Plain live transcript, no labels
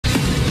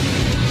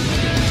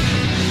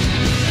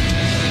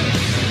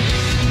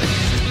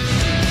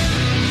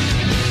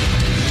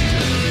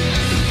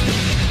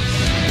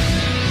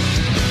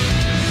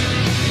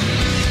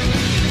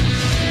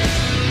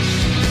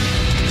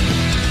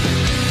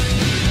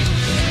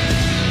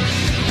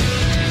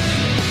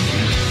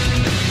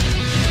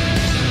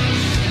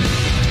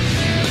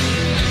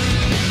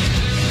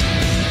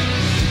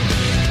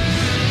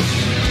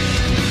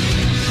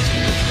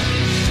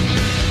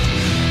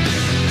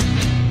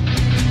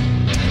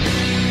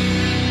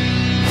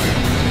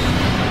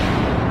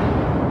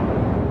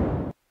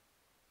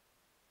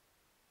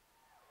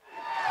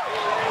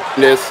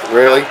this,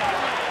 really?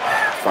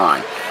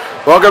 Fine.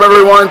 Welcome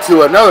everyone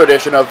to another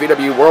edition of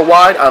VWU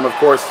Worldwide. I'm of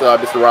course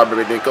Mr.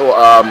 Robert McNichol.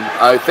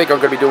 I think I'm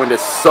going to be doing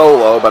this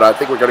solo, but I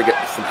think we're going to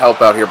get some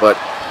help out here. But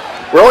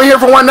we're only here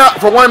for one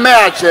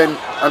match, and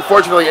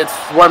unfortunately, it's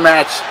one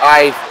match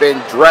I've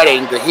been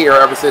dreading to hear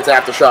ever since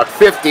Aftershock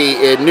 50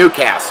 in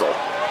Newcastle.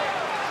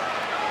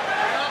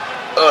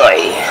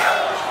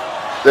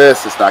 Ugh.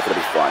 This is not going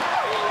to be fun.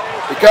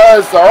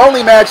 Because our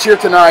only match here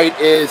tonight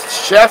is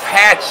Chef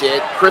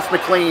Hatchet, Chris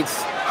McLean's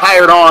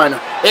hired-on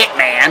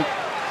hitman,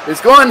 is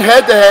going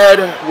head-to-head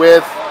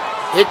with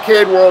Hit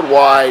Kid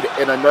Worldwide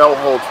in a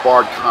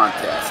no-holds-barred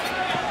contest.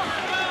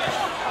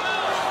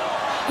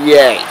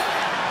 Yay.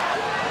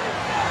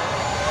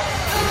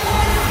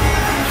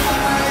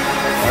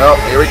 Well,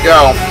 here we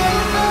go.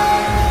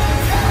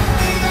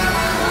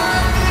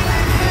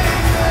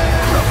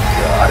 Oh,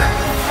 God.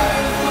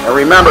 And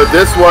remember,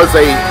 this was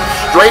a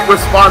straight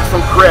response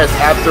from Chris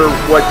after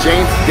what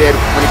James did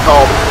when he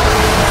called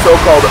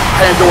so-called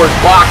Pandora's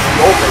Box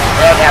open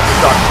at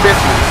Aftershock 50,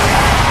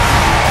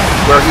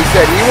 where he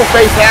said he will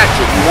face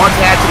Hatchet. He wants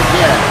Hatchet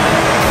again.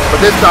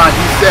 But this time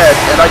he said,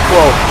 and I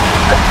quote,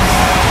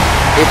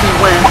 if he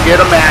wins,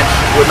 get a match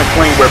with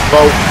McLean where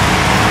both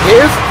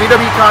his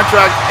VW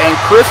contract and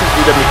Chris's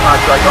VW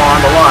contract are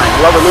on the line.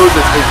 Whoever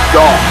loses is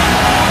gone.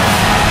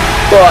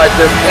 But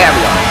there's a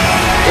caveat.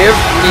 If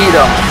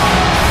Needham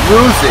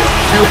loses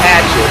to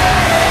Hatchet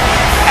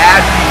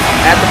at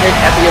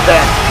the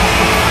event,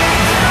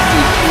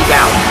 he's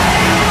out.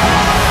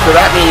 So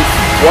that means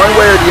one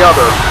way or the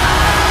other,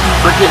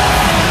 frickin'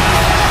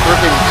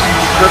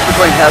 Chris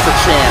McLean has a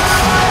chance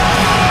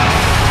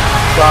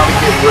trying to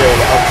get rid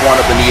of one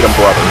of the Needham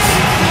brothers.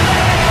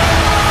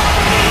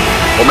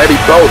 Or maybe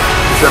both,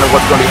 considering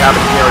what's going to be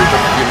happening here in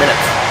just a few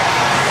minutes.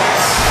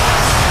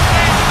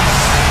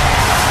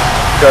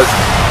 Because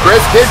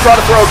Chris did try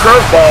to throw a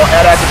curveball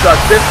at Aftershock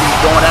 50,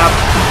 going out,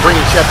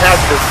 bringing Chef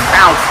Hatchet to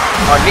pounce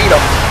on Needham.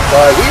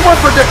 But we weren't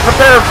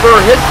prepared for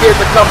Hit Kid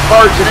to come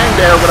barging in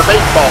there with a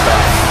baseball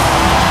bat.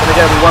 And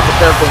again, we weren't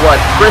prepared for what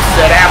Chris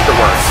said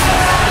afterwards.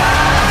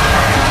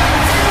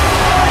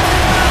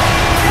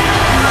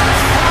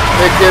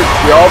 Hit Kid,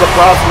 all the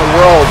props in the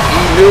world,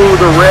 he knew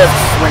the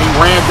risks when he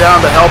ran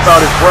down to help out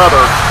his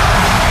brother.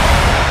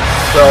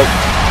 So,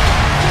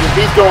 if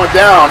he's going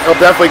down, he'll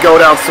definitely go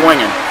down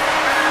swinging.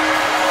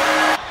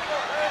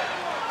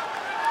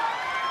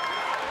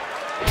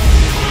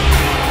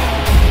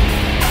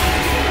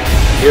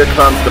 Here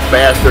comes the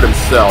bastard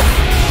himself.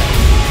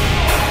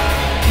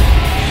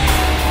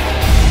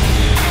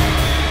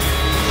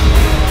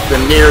 The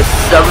near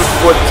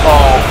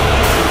 7-foot-tall,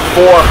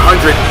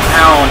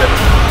 400-pound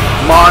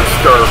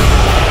monster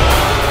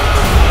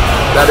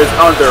that is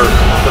under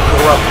the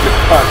corrupted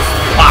cunt's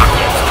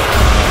pocket.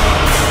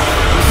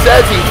 He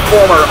says he's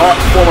former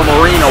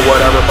Marine or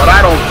whatever, but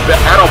I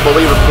don't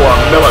believe it for a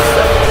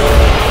millisecond.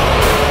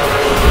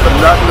 But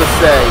nothing to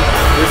say.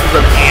 This is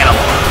an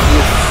animal.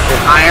 He is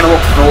an animal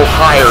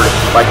hired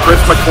by Chris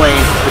McLean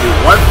to do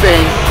one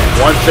thing and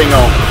one thing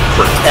only: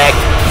 protect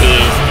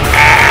his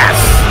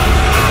ass.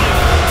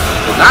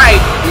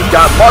 Tonight, he's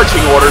got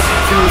marching orders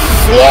to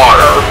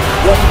slaughter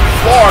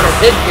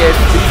Hit Kid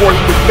before he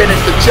can finish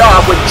the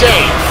job with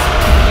James.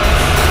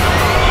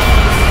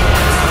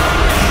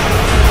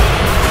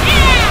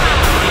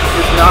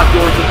 This is not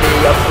going to be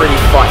a pretty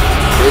fight.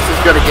 This is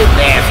going to get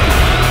nasty.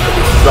 But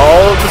this is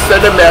all to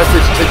send a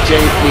message to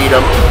James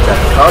Needham that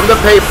come to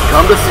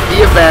the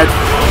event,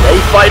 they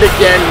fight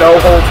again, no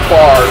holds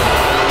barred.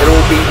 It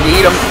will be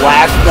Needham's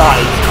last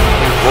night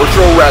in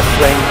virtual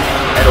wrestling,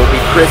 and it will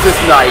be Chris's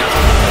night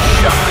to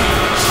shine.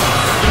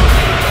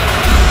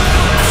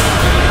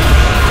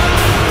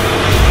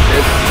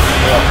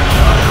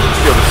 I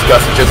feel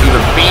disgusting just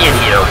even being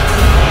here.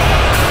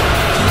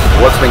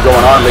 What's been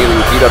going on lately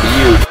with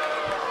VWU?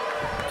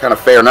 Kind of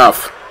fair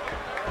enough.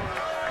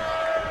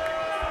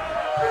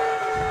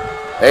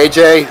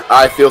 AJ,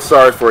 I feel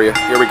sorry for you.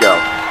 Here we go.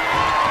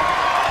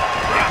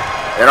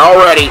 And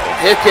already,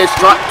 Hit Kid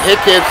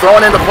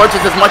throwing in the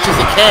punches as much as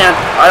he can.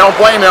 I don't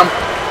blame him.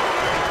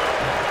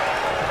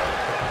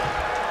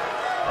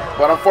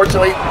 But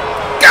unfortunately,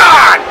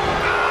 God!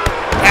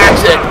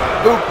 Hatchet,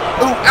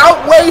 who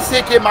outweighs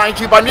Hit Kid, mind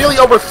you, by nearly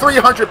over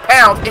 300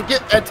 pounds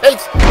and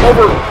takes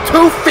over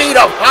 2 feet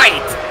of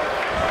height,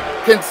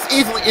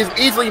 is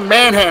easily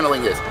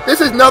manhandling this.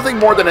 This is nothing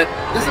more than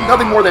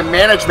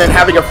management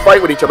having a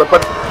fight with each other.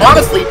 But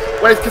honestly,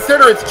 when it's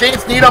considered it's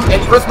James Needham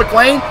and Chris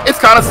McLean, it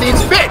kind of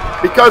seems fit,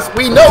 because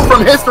we know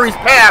from history's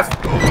past,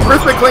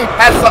 Chris McLean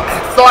has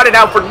thought it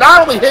out for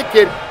not only Hit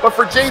Kid but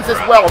for James as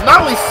well.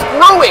 Not only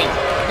screwing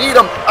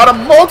Needham out of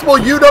multiple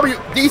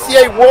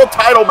DCA world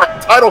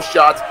title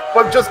shots,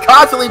 but just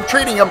constantly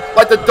treating him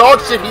like the dog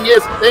shit he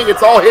is, saying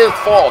it's all his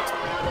fault.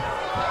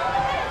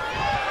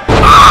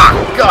 Ah,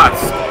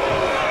 guts.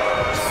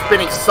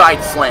 Spinning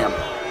side slam.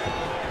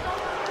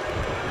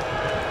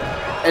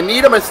 And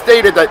Needham has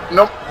stated that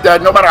no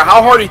matter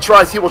how hard he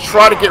tries, he will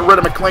try to get rid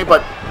of McLean,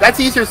 but that's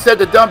easier said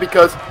than done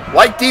because,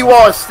 like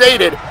D-Wall has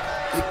stated,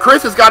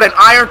 Chris has got an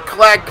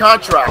ironclad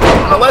contract.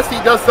 And unless he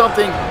does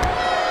something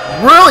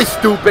really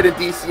stupid in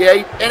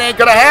DCA, it ain't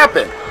gonna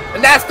happen.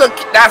 And that's the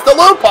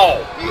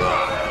loophole.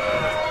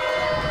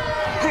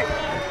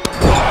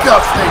 Go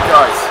Snake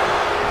Eyes.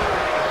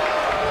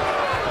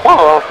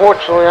 Well,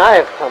 unfortunately,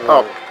 I have come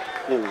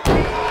in.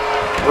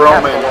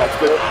 Roman, it's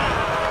good.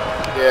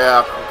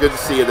 Yeah, good to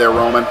see you there,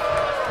 Roman.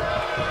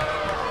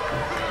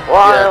 Well,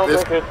 I don't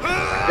think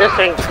this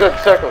ain't good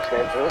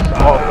circumstances.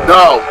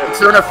 No,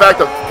 considering the fact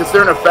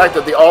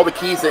that all the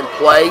keys in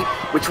play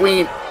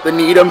between the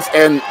Needhams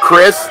and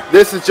Chris,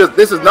 this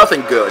is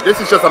nothing good. This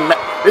is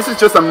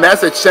just a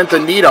message sent to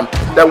Needham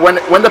that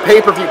when the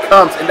pay-per-view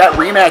comes and that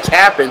rematch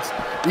happens,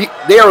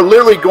 they are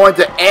literally going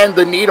to end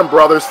the Needham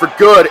brothers for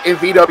good in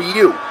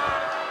VWU.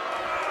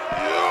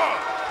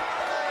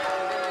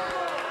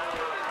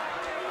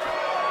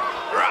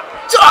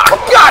 Oh,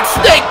 God,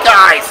 Snake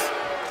Eyes!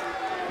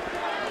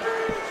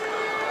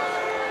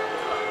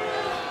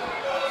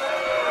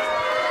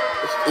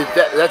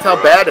 That's how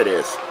bad it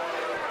is.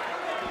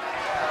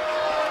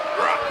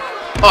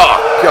 Oh,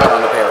 God,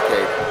 on the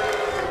barricade.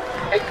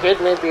 It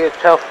kid may be a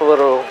tough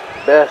little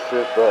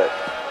bastard, but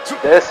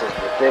this is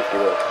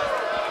ridiculous.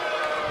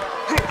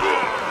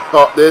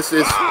 Oh, this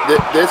is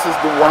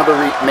one of the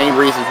main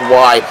reasons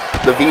why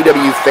the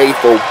VW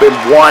faithful been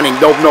wanting,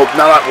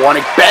 not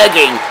wanting,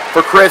 begging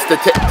for Chris to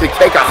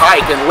take a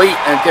hike and leap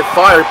and get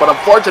fired, but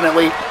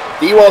unfortunately,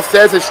 D-Wall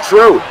says it's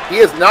true.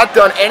 He has not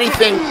done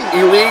anything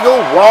illegal,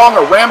 wrong,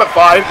 or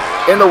ramified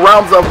in the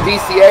realms of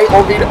DCA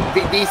or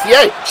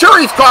DCA.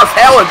 Sure, he's caused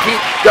hell in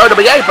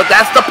WWE, but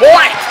that's the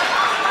point.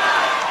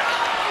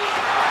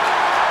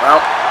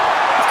 Well,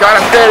 it's kind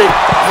of fitting.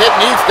 Hit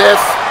needs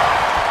this.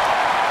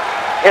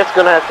 It's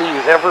going to have to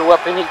use every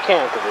weapon he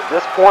can, because at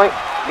this point,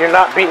 you're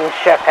not beating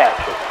Chef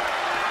Hatchet.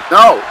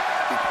 No.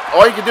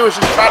 All you can do is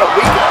just try to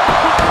weaken him.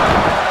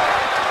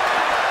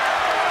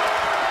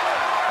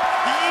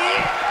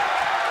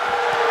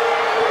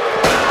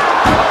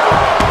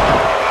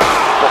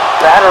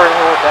 Battering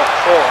him with that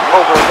chair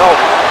over and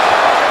over.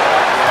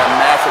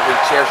 Yeah, massively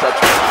chair shots.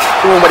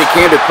 Doing what he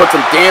can to put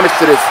some damage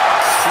to this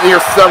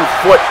near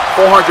 7-foot,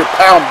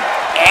 400-pound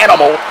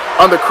animal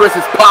under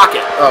Chris's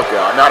pocket. Oh,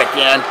 God, not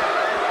again.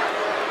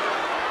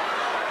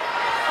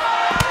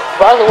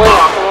 By the way,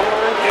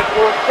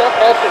 Chef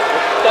Hatchet is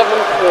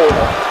 7'4",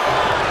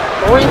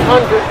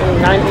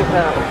 390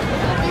 pounds.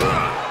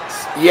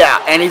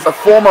 Yeah, and he's a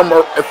former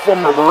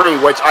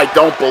Marine, which I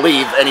don't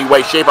believe any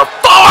way, shape, or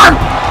form!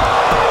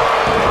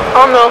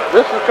 Oh no,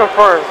 this is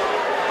confirmed.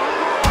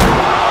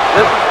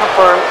 This is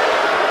confirmed.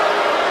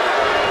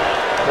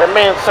 That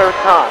man served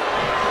time.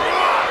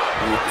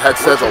 That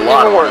says a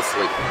lot,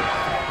 honestly.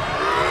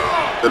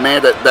 The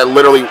man that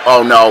literally,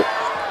 oh no.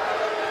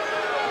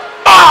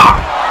 Ah!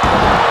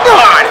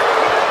 God!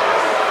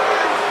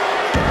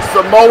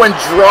 Samoan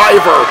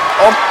driver.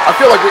 I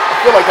feel like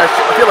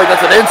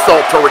that's an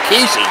insult to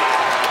Rikishi.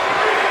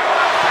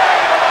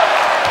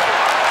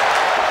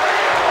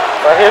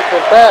 But here's the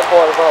bad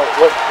part about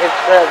what his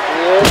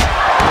strategy is.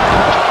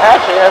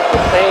 Hatchet has the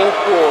same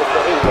tools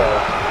that he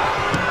does.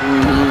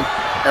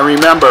 And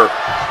remember,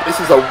 this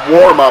is a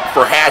warm-up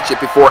for Hatchet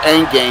before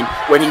Endgame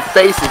when he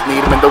faces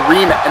Needham in the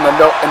rematch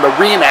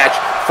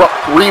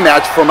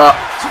from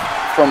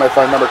if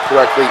I remember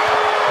correctly,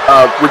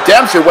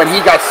 Redemption, when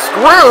he got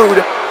screwed.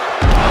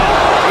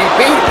 He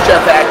beat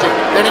Chef Hatchet.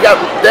 Then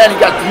he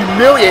got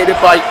humiliated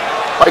by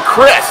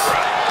Chris.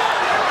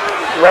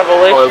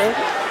 Revelation.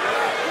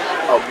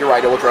 Oh, you're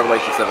right. It was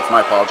Revelation 7.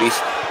 My apologies.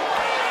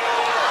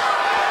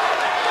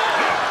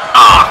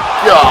 Ah,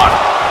 God.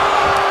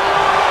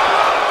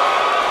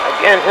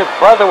 Again, his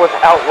brother was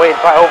outweighed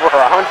by over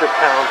 100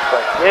 pounds,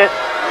 but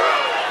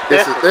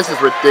this is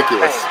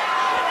ridiculous.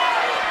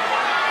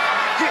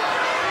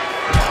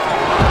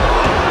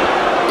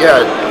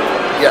 Yeah.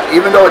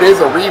 Even though it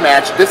is a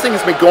rematch, this thing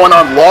has been going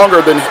on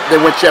longer than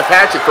when Chef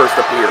Hatchet first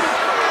appeared.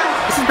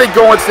 This has been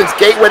going since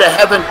Gateway to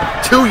Heaven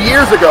 2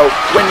 years ago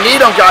when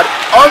Needham got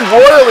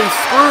unroyally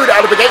screwed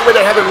out of the Gateway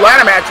to Heaven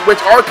ladder match, which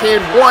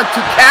Arcane won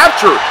to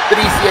capture the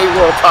DCA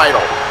World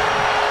title.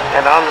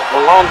 And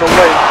along the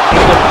way,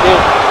 Needham did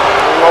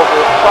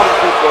over some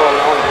people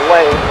along the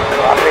way.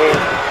 I mean,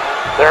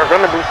 there are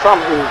going to be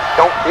some who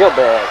don't feel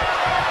bad.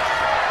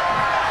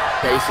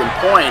 Case in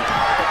point,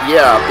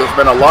 yeah, there's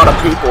been a lot of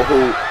people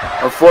who,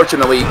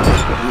 unfortunately,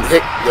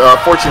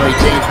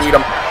 James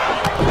Needham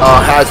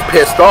has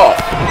pissed off.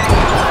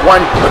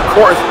 One, of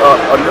course,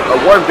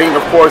 one being,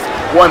 of course,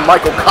 one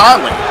Michael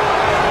Conley.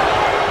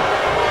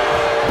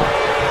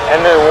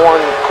 And then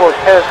one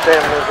Cortez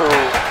family who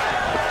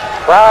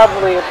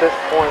probably at this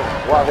point,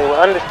 while they would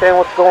understand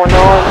what's going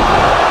on,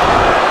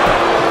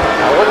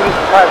 I wouldn't be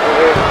surprised if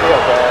they feel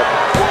bad.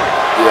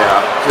 Yeah,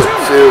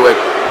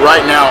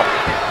 right now,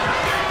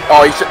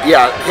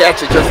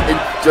 Hatchet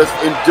just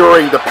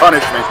enduring the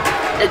punishment.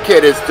 That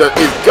kid is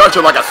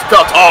judging like a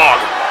stuffed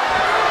hog.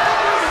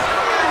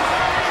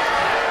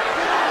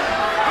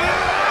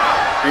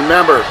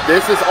 Remember,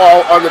 this is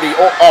all under the...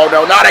 Oh,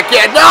 no, not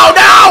again. No!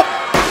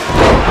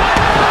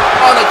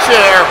 On the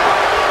chair.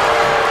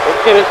 This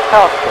kid is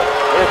tough.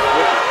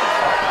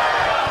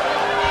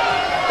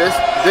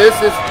 This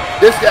is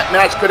this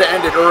match could have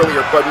ended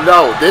earlier, but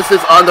no, this is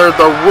under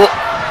the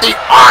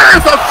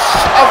orders of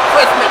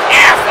Christmas,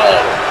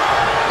 asshole.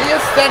 He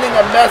is sending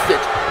a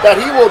message that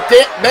he will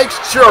make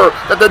sure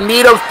that the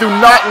Nitos do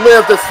not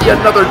live to see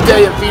another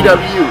day in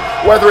VWU.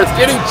 Whether it's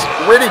getting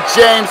rid of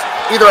James,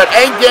 either at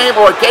Endgame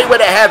or at Gateway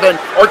to Heaven,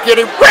 or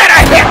getting rid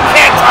of him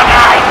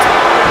tonight.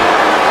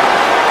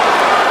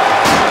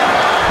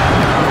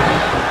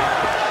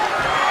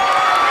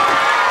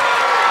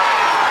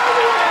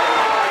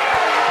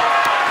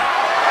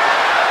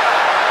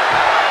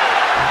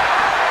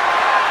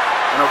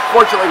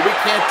 Unfortunately, we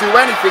can't do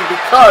anything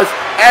because,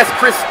 as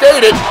Chris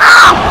stated,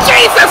 oh,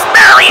 Jesus,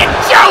 Mary, and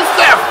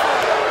Joseph!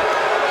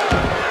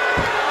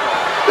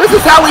 This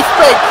is how we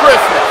spend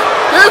Christmas.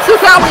 This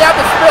is how we have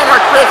to spend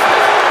our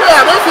Christmas.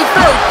 Yeah, this is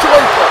very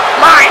joyful.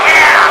 My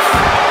ass!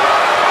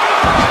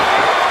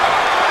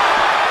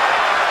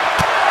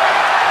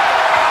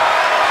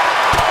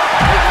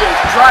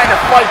 He's trying to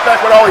fight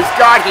back with all he's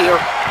got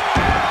here.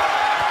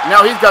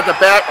 Now he's got the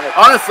bat.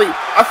 Honestly,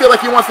 I feel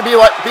like he wants to be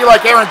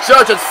like Aaron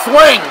Judge and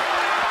swing.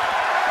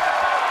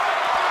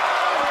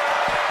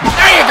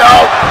 There you go.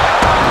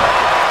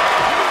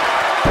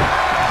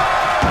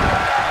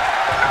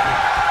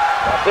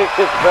 I think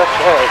this best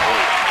strategy.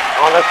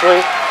 Honestly,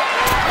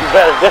 you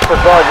better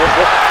disregard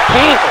this.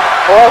 Jesus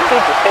Christ, he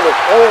just hit his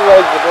own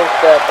legs against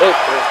that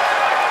apron.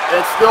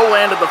 And still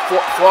landed the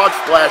frog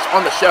splash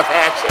on the Chef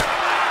action.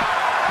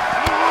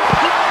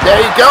 There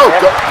you go.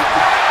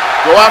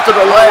 Go after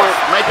the legs.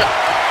 Make it.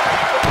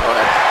 Go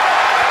ahead.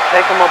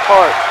 Take them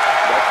apart.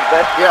 That's the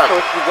best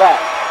choice you got.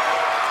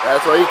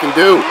 That's all you can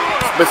do.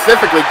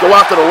 Specifically, go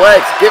after the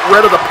legs. Get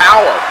rid of the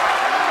power.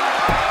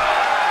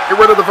 Get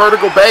rid of the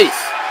vertical base.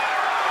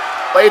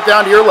 Lay it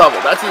down to your level.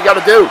 That's what you got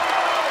to do.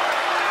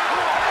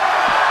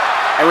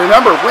 And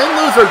remember, win,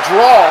 lose, or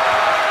draw,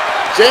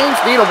 James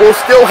Needham will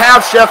still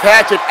have Chef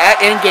Hatchet at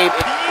Endgame,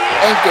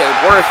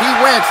 where if he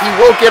wins, he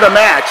will get a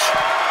match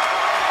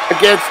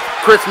against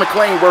Chris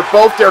McLean, where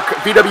both their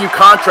VW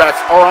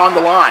contracts are on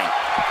the line.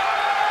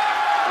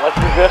 Like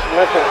you just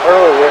mentioned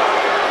earlier,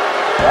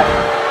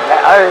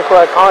 that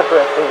ironclad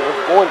contract thing is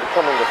going to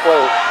come into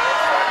play.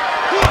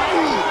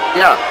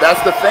 Yeah,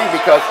 that's the thing,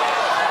 because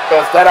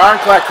that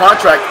ironclad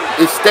contract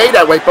is stayed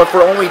that way, but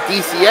for only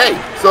DCA.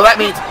 So that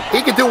means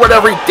he can do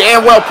whatever he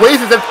damn well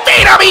pleases in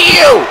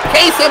VWU!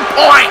 Case in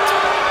point!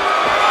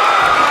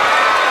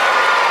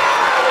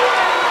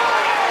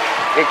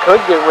 It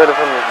could get rid of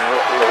him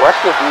in the rest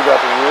of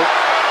VWU.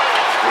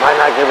 Might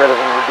not get rid of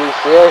him in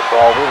DCA for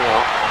all we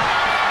know.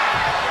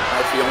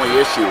 That's the only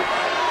issue,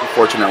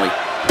 unfortunately.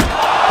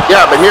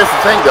 Yeah, but here's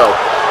the thing, though.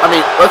 I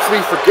mean, lest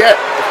we forget,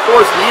 of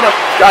course, Nina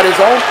got his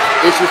own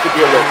issues to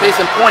deal with. Case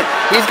in point,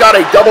 he's got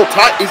a title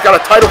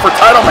for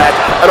title match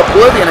at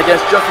Oblivion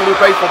against Justin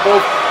Lupe for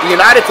both the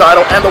United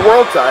title and the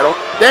World title.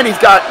 Then he's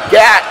got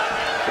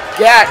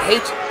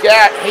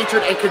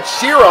Hatred, and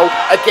Kenshiro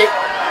at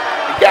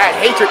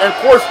Hatred, and of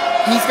course,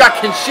 he's got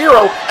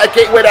Kenshiro at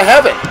Gateway to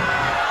Heaven.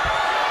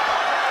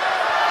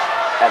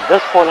 At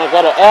this point, I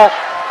gotta ask,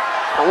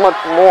 how much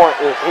more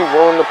is he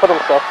willing to put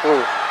himself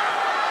through?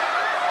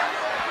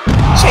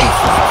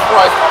 Jesus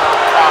Christ on the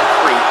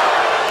concrete.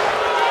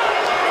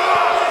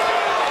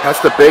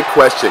 That's the big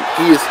question.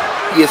 He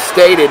has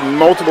stated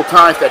multiple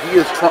times that he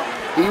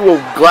will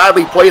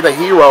gladly play the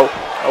hero.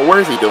 Oh, what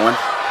is he doing?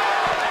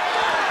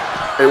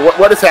 Hey,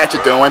 what is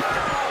Hatchet doing?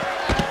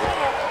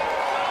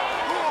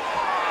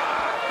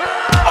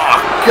 Oh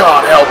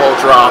God, elbow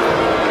drop.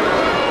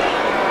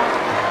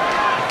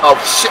 Oh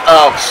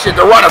shit,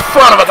 they're right in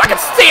front of us. I can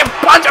see him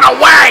punching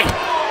away.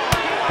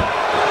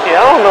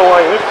 Yeah, I don't know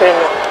why you're saying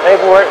that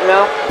table right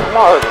now. I'm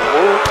already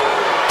moved.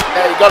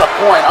 Yeah, you got a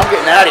point. I'm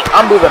getting at it.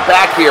 I'm moving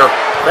back here.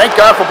 Thank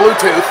God for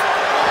Bluetooth.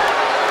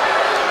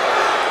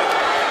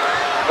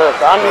 Look,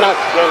 I'm not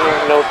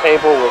getting no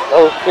table with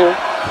those two.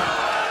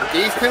 With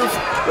these two?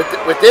 With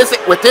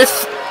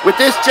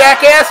this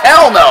jackass?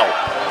 Hell no.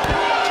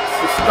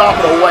 Just stomp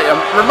it away.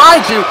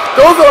 Remind you,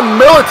 those are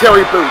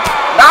military boots,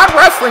 not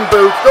wrestling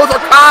boots. Those are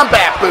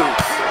combat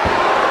boots.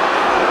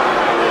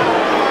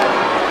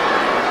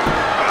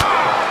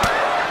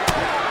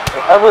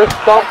 Every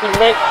stomp you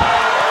make,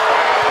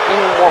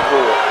 even more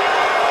brutal.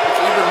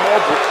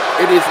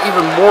 It is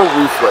even more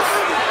ruthless.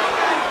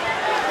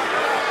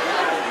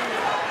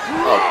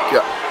 Oh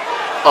God!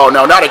 Oh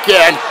no, not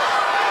again!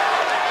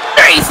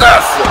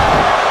 Jesus!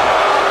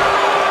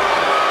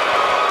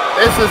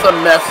 This is a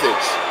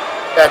message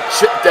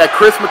that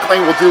Chris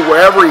McLean will do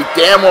wherever he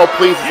damn well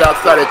pleases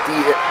outside of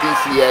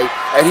DCA,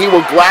 and he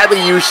will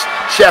gladly use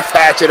Chef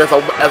Hatchet as a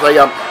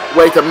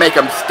way to make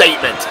a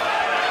statement.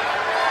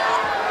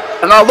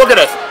 And now look at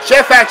this.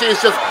 Chef Hatchet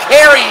is just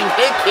carrying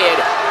Hit Kid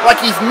like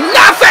he's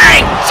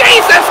nothing!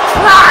 Jesus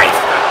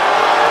Christ!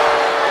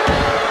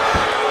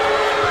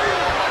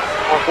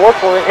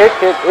 Unfortunately, Hit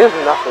Kid is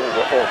nothing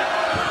to him.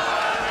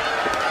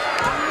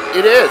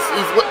 It is.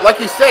 He's, like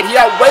you said, he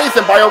outweighs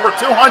him by over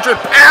 200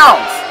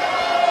 pounds!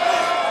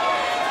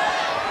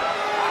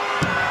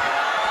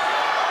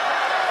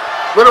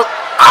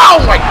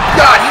 Oh my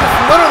God! He was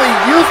literally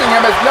using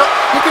him as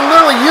he can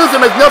literally use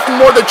him as nothing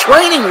more than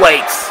training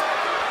weights.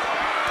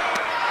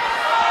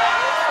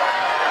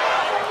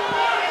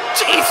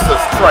 Jesus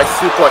Christ!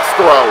 Suplex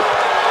throw.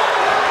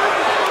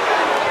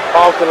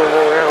 Walking him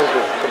around,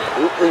 just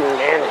completely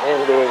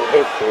manhandling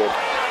Hit Kid.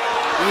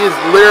 He is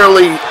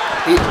literally.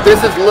 This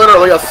is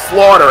literally a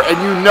slaughter, and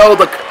you know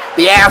the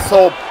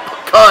asshole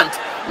cunt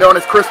known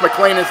as Chris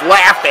McClain is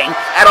laughing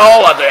at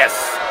all of this.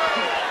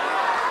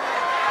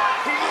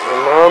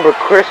 Remember,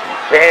 Chris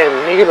banned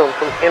Needham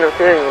from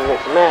interfering in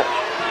this match,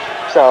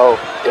 so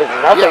there's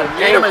nothing.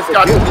 Yeah, Needham has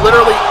got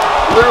literally.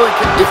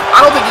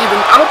 I don't think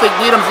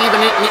Needham's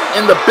even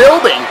in the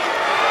building.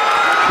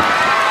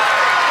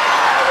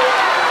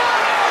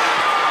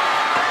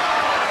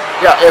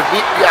 Yeah, Hit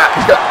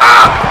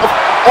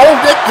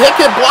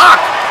Kid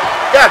blocked.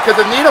 Yeah, because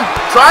if Needham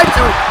tried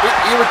to,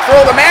 he would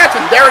throw the match,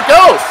 and there it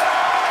goes.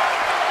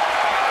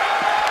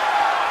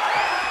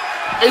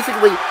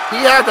 Basically,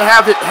 he had to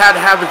have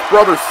his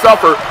brother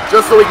suffer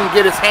just so he can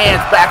get his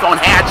hands back on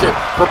Hatchet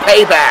for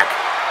payback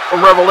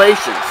from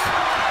Revelations.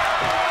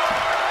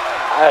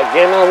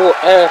 Again, I will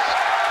ask,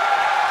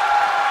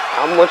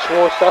 how much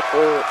more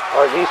suffering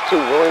are these two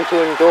willing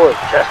to endure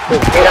just to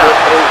get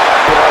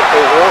what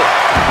they want?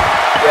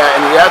 Yeah,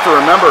 and you have to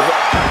remember,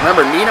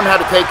 Needham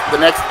had to take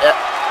the next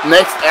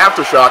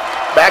Aftershock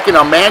back in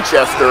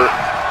Manchester.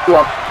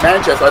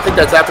 I think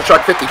that's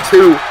Aftershock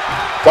 52.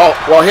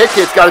 While Hit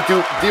Kid's got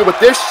to deal with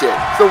this shit.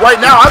 So right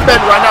now, I bet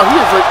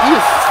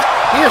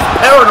he is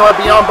paranoid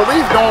beyond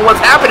belief, knowing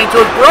what's happening to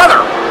his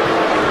brother.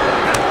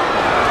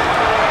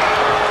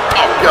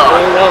 Oh God!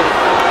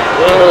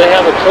 They don't really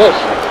have a choice.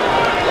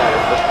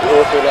 Just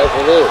deal with it as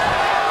it is.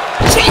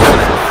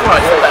 Jesus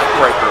Christ,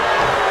 backbreaker.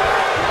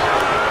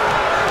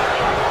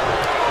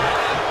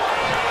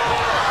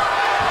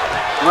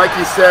 Like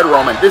you said,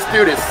 Roman, this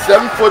dude is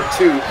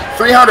 7'2",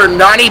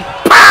 390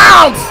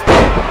 pounds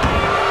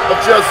of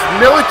just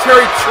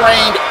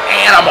military-trained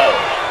animal.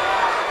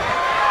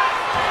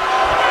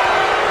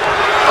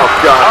 Oh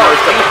God! Oh,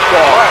 he's got the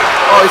claw.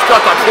 Oh, he's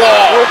got the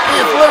claw.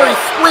 He is literally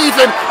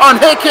squeezing on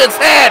Hit Kid's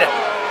head.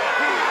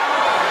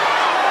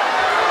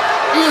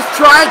 He is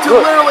trying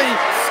to literally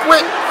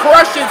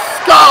crush his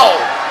skull.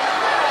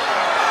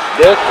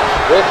 This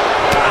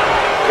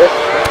is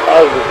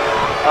ugly.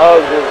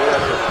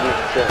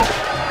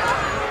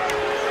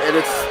 And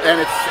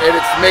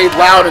it's made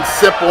loud and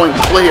simple and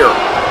clear.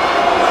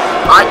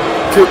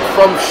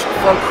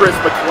 From Chris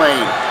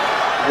McClain.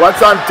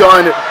 Once I'm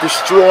done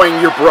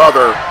destroying your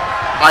brother,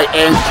 I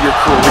end your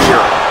career.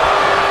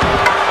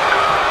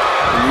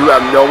 And you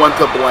have no one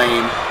to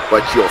blame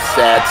but your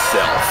sad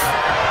self.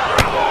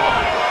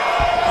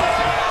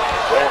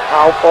 And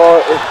how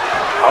far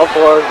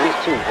are these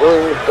two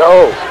willing to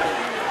go?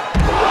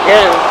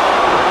 Again,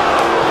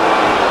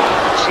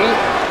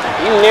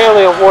 he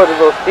nearly avoided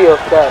those steel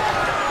steps.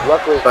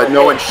 Luckily, but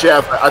knowing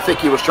Chef, I think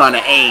he was trying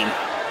to aim.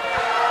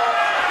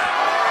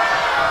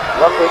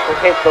 Luckily for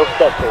Hit, those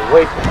steps are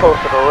way too close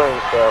to the ring,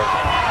 so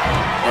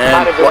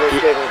might have been a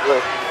shaving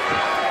glitch.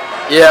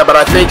 Yeah, but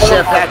I think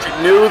Chef Hatchet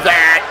knew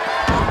that.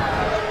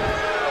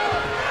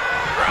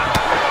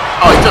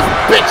 Oh, he just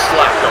bitch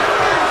slapped him.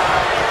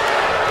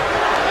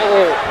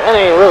 That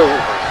ain't really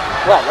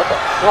slap. That's a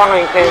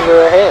frying pan to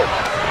the head.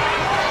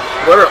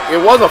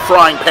 It was a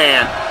frying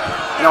pan.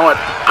 You know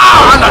what?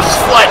 Oh, on the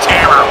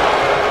sledgehammer.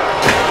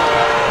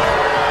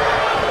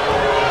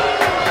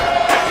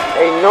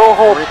 A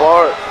no-hold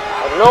barred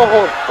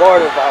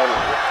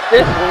environment.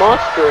 This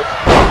monstrous.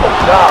 Oh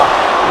God.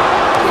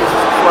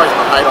 Jesus Christ,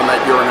 the height on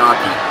that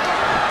Uranaki.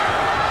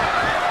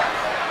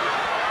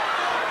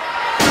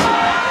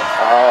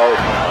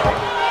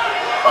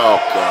 Oh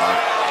God.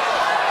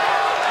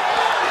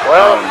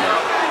 Well,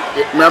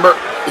 remember,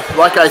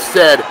 like I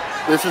said,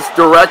 this is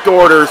direct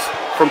orders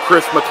from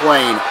Chris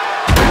McClain.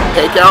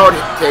 Take out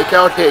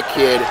Hit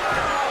Kid,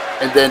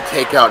 and then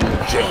take out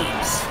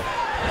James.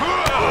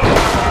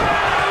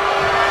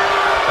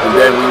 And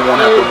then we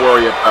won't have to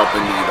worry about the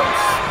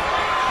Needhams.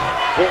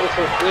 Getting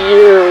some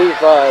eerie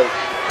vibes.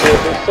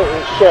 There's a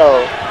certain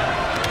show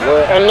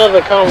where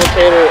another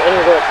commentator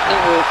ended up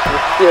eating some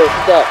steel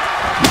steps.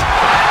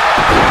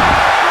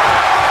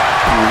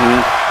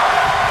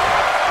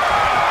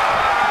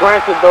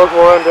 Granted, those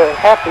were under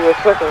happier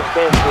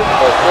circumstances,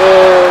 but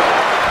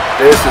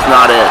this is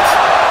not it.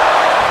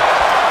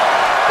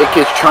 Hit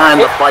Kid's trying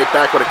to fight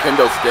back with a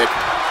kendo stick.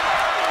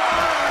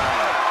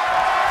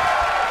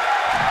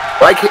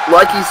 Like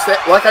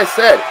I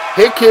said,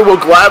 Hit Kid will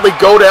gladly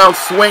go down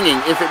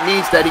swinging if it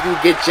means that he can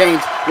get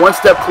James one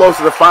step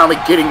closer to finally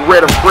getting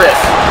rid of Chris.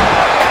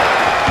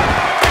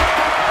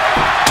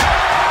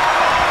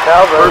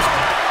 First,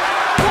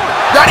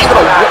 not even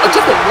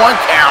just a one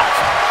count.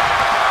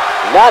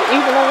 Not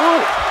even a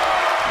one.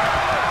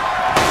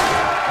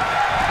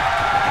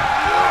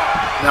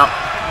 Now,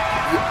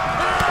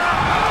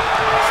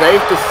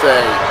 safe to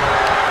say,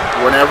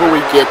 whenever we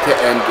get to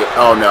endgame,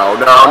 oh no.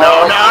 There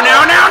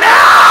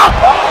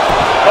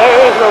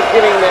is no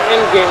getting the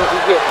endgame if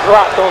you get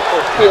dropped on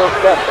some steel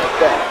steps like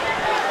that.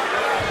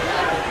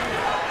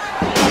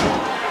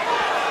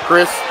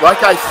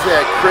 like I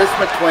said, Chris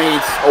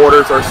McLean's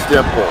orders are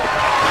simple.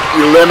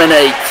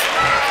 Eliminate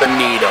the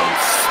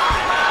Needhams.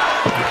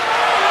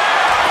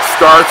 It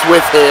starts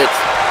with hits,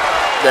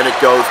 then it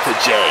goes to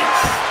Jays.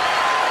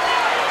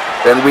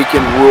 Then we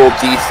can rule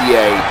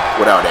DCA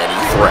without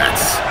any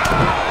threats.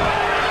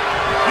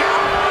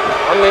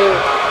 I mean,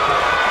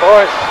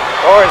 or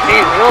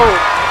these known.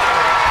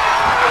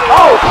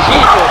 Oh,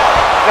 Jesus.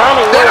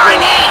 Johnny That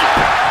I need.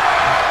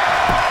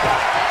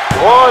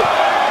 1,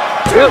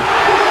 2.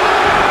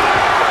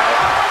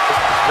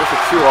 There's a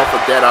 2 off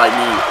of Dead Eye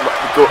Knee.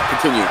 Go,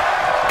 continue.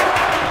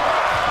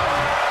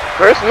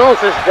 Chris knows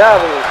his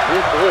job in his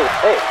DCA.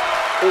 Hey,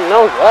 he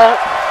knows that.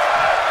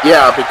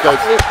 Yeah,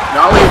 because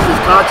not only is his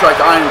contract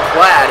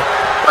ironclad,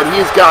 but he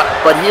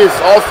is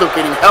also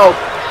getting help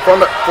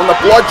from the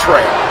blood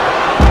trail.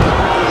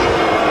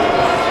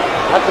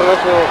 Not to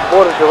mention the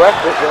board of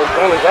directors that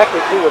don't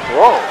exactly see what's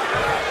wrong.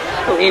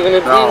 So even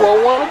if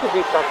D-Wo wanted to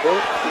do something,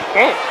 he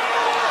can't.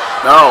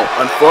 No,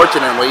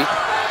 unfortunately,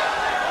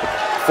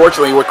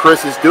 what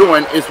Chris is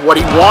doing is what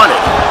he wanted.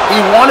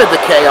 He wanted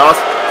the chaos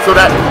so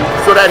that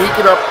he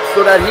can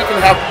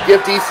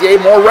give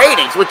DCA more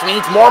ratings, which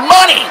means more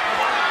money.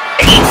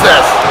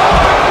 Jesus.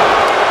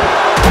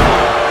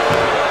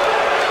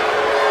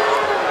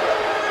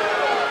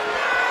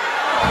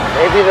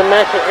 Maybe the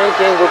match at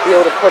endgame would be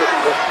able to put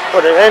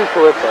an end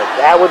to it, but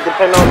that would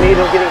depend on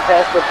Needham getting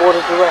past the board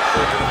of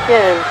directors.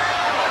 Again,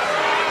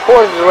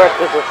 board of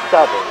directors are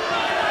stubborn.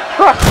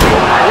 Trust me,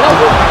 I know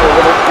this is a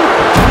little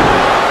stupid.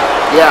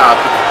 Yeah.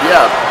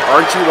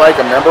 Aren't you like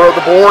a member of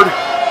the board?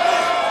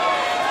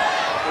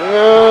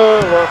 No,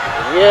 well,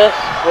 yes,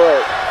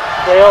 but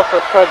they also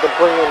tried to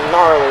bring in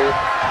Gnarly.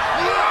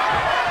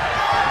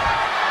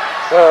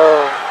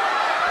 So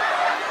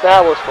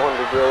that was fun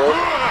to deal with.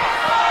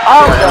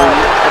 Oh, God.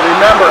 And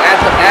remember,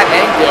 at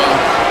endgame,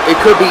 it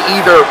could be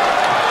either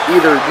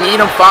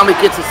Needham finally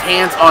gets his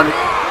hands on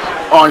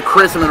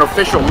Chris in an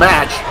official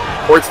match,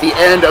 or it's the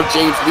end of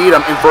James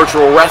Needham in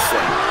virtual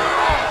wrestling.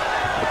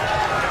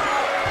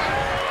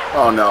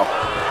 Oh no.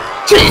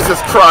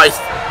 Jesus Christ.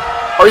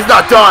 Oh, he's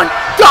not done.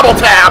 Double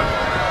tap.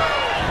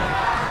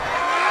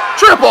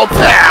 Triple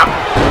tap.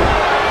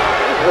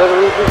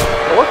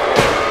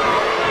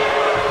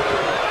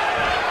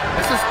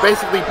 This is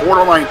basically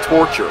borderline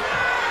torture.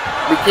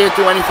 We can't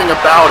do anything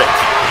about it.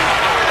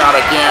 Not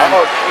again.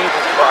 Oh,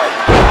 Jesus Christ.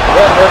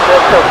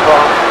 That's so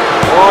far.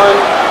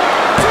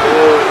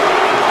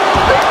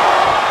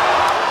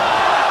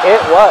 1, 2.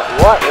 Hit what?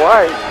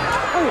 Why?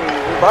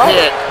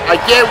 Hit. I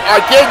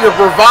get your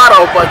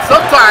bravado, but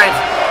sometimes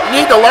you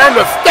need to learn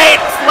to stay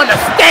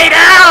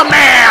down,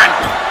 man.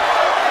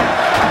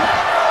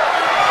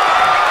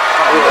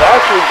 It would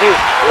actually be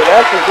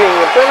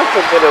a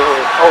benefit that it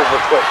was over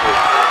quickly.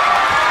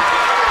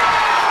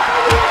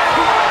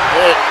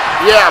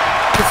 Yeah,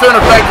 considering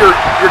the fact you're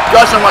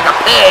gushing like a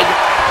pig.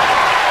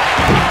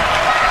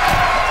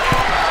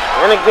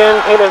 And again,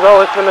 Taylor's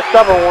always been a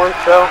stubborn one,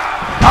 so.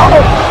 Oh,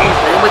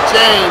 same with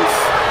James.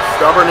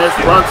 Stubbornness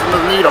runs in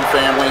the Needham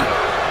family.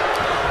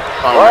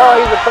 Oh, well,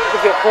 he's about to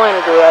get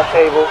planted to that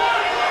table.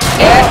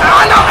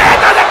 Oh no, I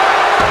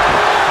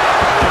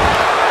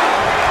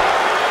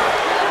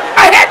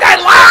hit that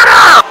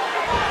ladder!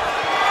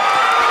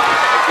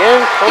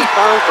 Again,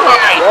 sometimes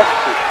it's best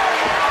to.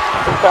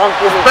 Sometimes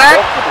it is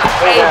best to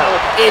stay down.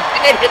 It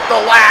did hit the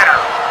ladder.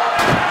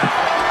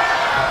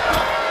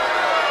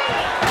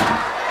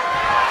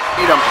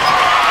 Needham.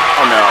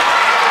 Oh no.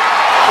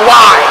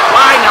 Why?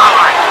 Why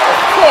not? Of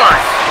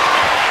course.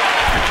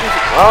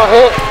 Well,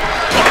 hit.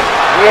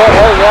 Yeah,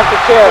 you have to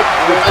check.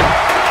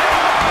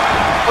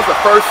 That was the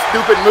first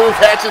stupid move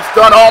Hatchet's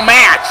done all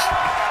match.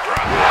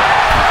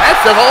 That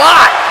says a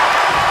lot.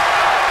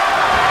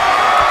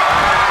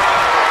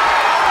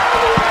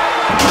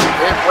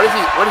 What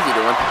is he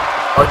doing?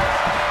 Oh,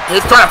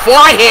 he's trying to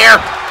fly here.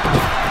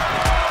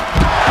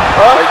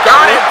 Oh, he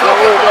got it.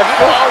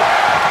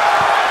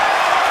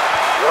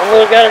 You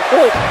only got a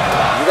choice.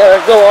 You gotta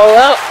go all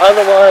out,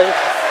 otherwise.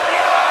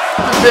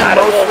 This has been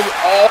mostly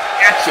all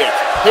Hatchet.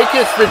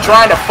 Hickett's been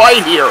trying to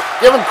fight here.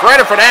 Give him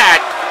credit for that.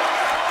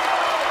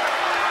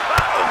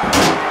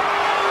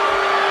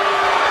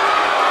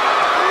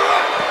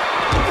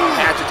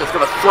 Hatchet just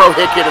gonna throw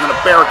Hickett into the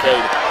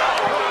barricade.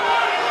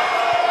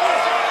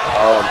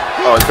 Oh,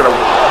 he's gonna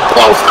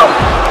close him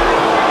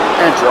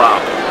and drop.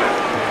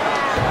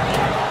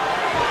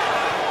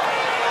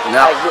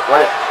 Now,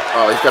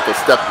 oh, he's got to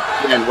step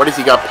in. What has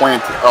he got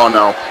planned? Oh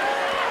no.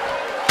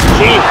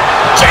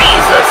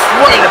 Jesus,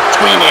 right in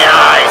between the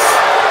eyes.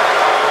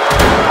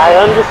 I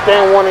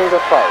understand wanting to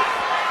fight,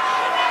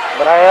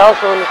 but I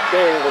also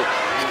understand that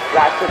you've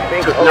got to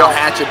think. Now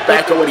Hatchet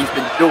back to what he's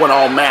been doing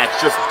all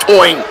match, just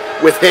toying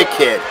with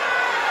Hickett.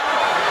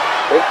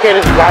 Hickett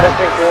has got to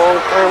think long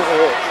term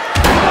here.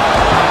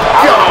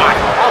 God!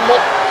 How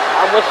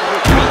much is he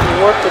beating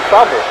worth the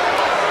trouble?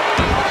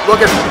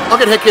 Look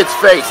at Hickett's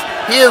face.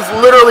 He is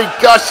literally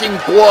gushing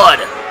blood,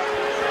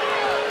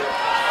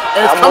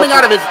 and it's coming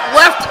out of his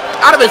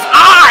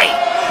eye.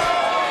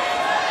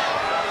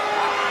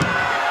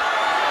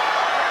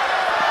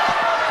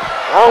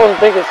 I don't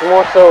think it's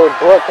more so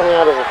blood coming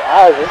out of his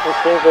eyes. It just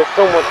seems there's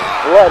so much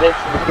blood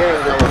it's beginning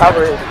to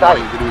cover his sight.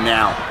 What are you doing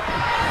now?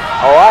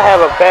 Oh, I have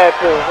a bad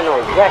feeling I know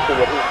exactly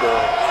what he's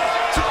doing.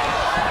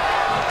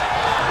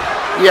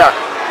 Yeah,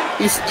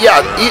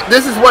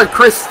 this is what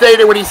Chris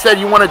stated when he said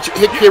you want to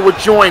Hit Kid would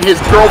join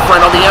his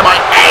girlfriend on the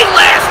MIA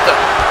list.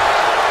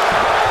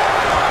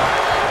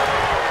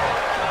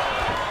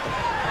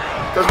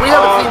 Because we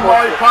haven't seen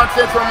Mario Pond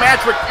since her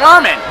match with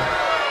Carmen.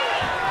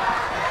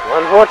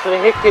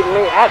 Unfortunately, Hit Kid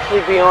may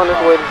actually be on his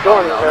way to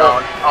joining her.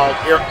 No,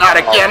 you're not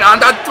again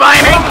on the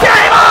flaming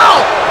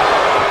table!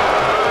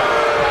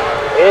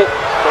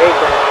 Stay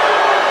down.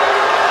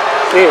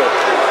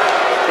 Seriously,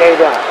 stay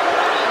down.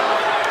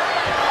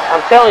 I'm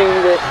telling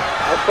you this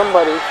as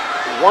somebody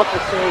who wants to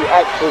see you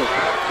actually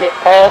get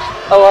past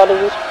a lot of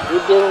this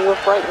you're dealing with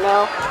right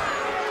now.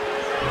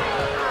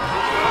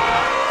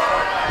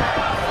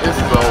 This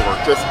is over.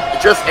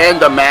 Just end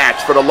the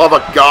match, for the love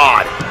of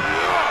God.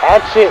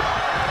 Hatchet.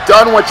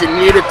 Done what you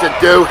needed to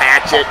do,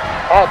 Hatchet.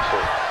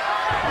 Hatchet.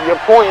 Your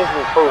point is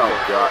improving.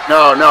 Oh God.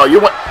 No.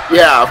 You want?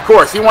 Yeah, of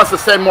course. He wants to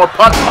send more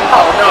punches.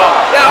 Oh no.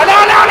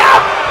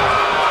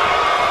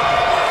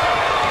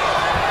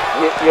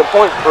 Your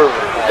point's proven.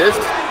 This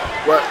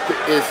what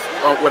is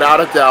without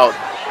a doubt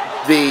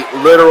the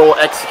literal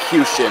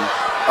execution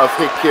of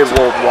Hit Kid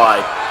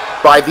Worldwide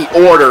by the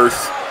orders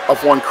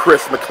of one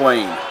Chris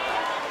McLean.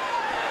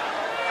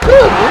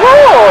 Good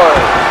Lord!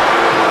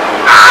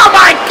 Oh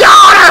my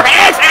God!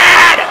 His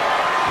head!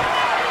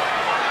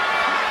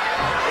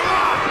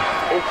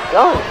 It's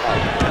done.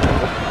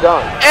 It's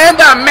done. End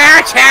the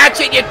match,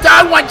 Hatchet! You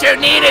done what you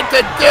needed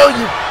to do,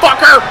 you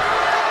fucker!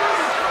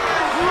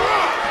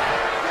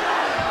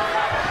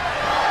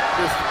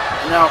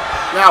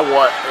 Now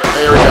what?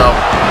 There we go.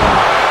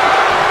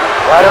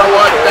 You know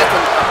what?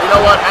 You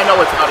know what? I know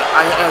it's not. It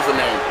has a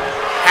name.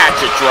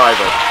 Hatchet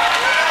Driver.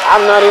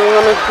 I'm not even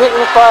gonna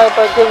dignify it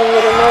by giving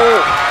it a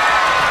name.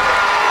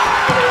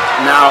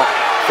 Now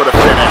for the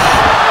finish.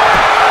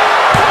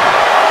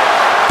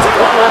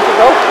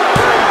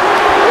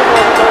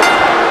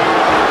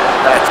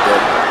 That's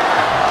it.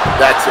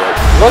 That's it.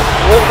 Look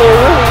there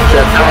really.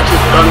 Jeff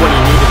Hatchet's done what he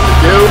needed to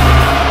do.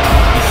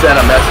 He sent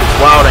a message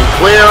loud and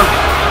clear.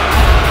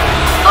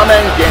 I'm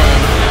in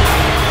game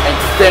and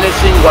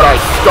finishing what I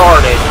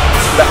started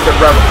back at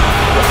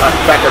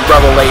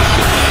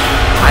Revelation.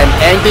 I'm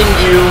ending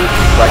you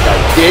like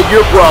I did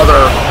your brother,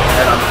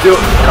 and I'm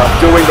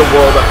doing the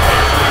world a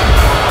favor.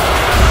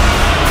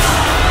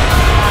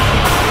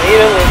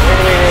 Even in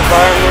an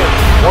environment,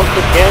 once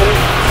again,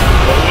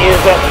 when he is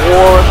at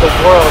war with the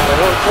world,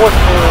 and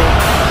unfortunately,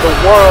 the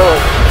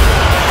world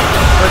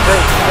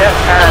presents Jeff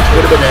Hatchet Hatchet.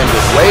 would have been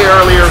ended way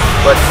earlier,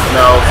 but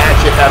no,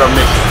 Hatchet had a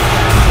mission.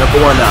 Number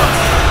one now,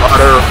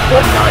 utter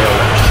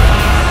annihilation.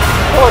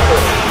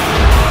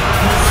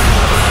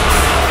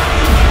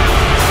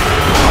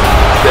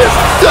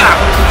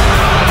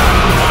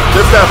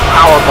 Just that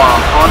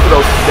powerbomb onto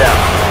those steps.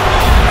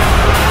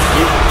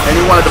 And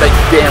he wanted to make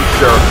damn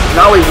sure.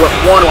 Not only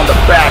one on the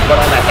back, but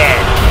on the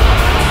head.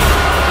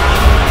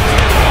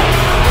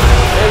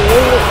 And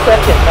then the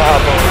second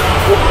album,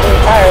 which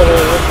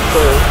entirely was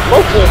for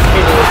most of the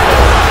people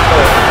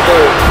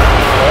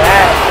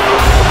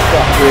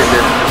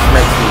This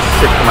makes me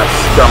sick to my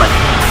stomach.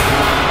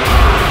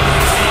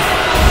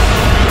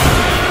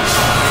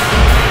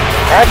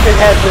 Hatchet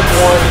had this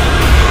 1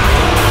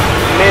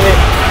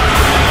 minute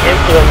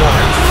into the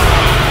match.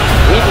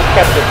 We just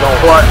kept it going.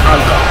 But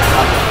I'm done.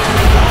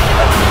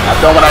 I've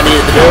done what I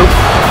needed to do.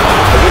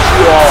 I wish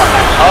you all a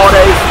happy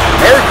holidays,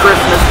 Merry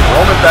Christmas,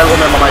 Roman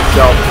Bedlam and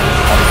myself.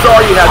 I'm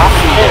sorry you had to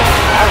see this.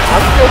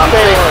 I'm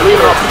saying,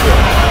 leave it up to you.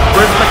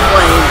 Chris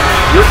McLean,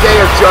 your day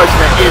of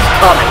judgment is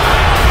coming.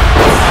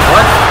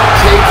 Once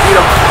Jake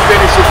Beatum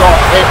finishes off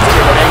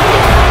Hatchet at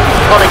Endgame,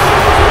 he's coming.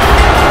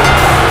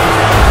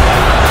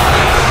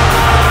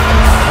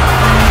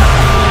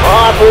 Well,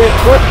 I believe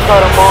Chris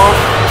cut him off.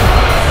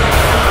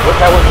 Which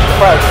I wouldn't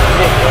surprise if he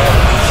did that.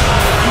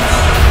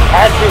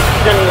 Hatchet's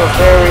sending a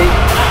very,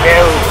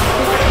 very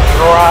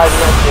dry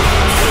message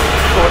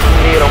towards the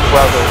Needham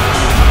brothers.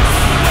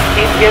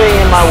 Keep getting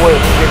in my way,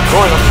 you're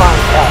going to find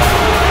out.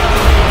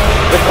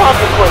 The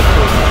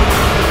consequences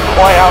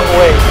quite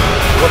outweigh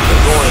what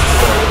you're going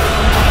for.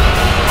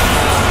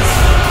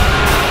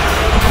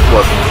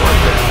 Wasn't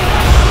worth it.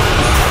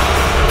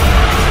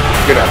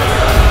 Get out of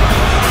here.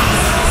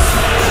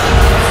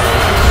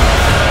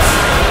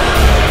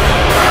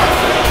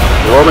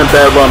 Roman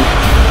Bedlam,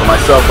 for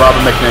myself,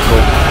 Robin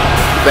McNichol,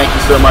 thank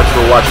you so much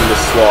for watching this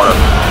slaughter.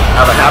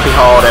 Have a happy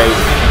holidays,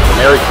 a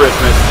Merry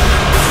Christmas.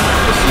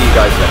 We'll see you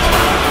guys next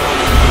time.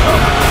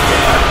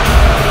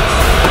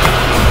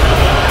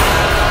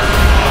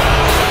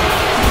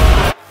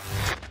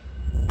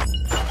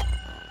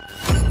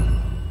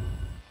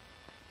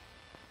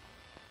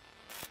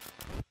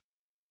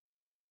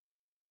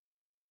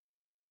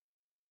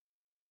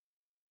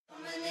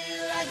 Coming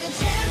in like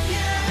a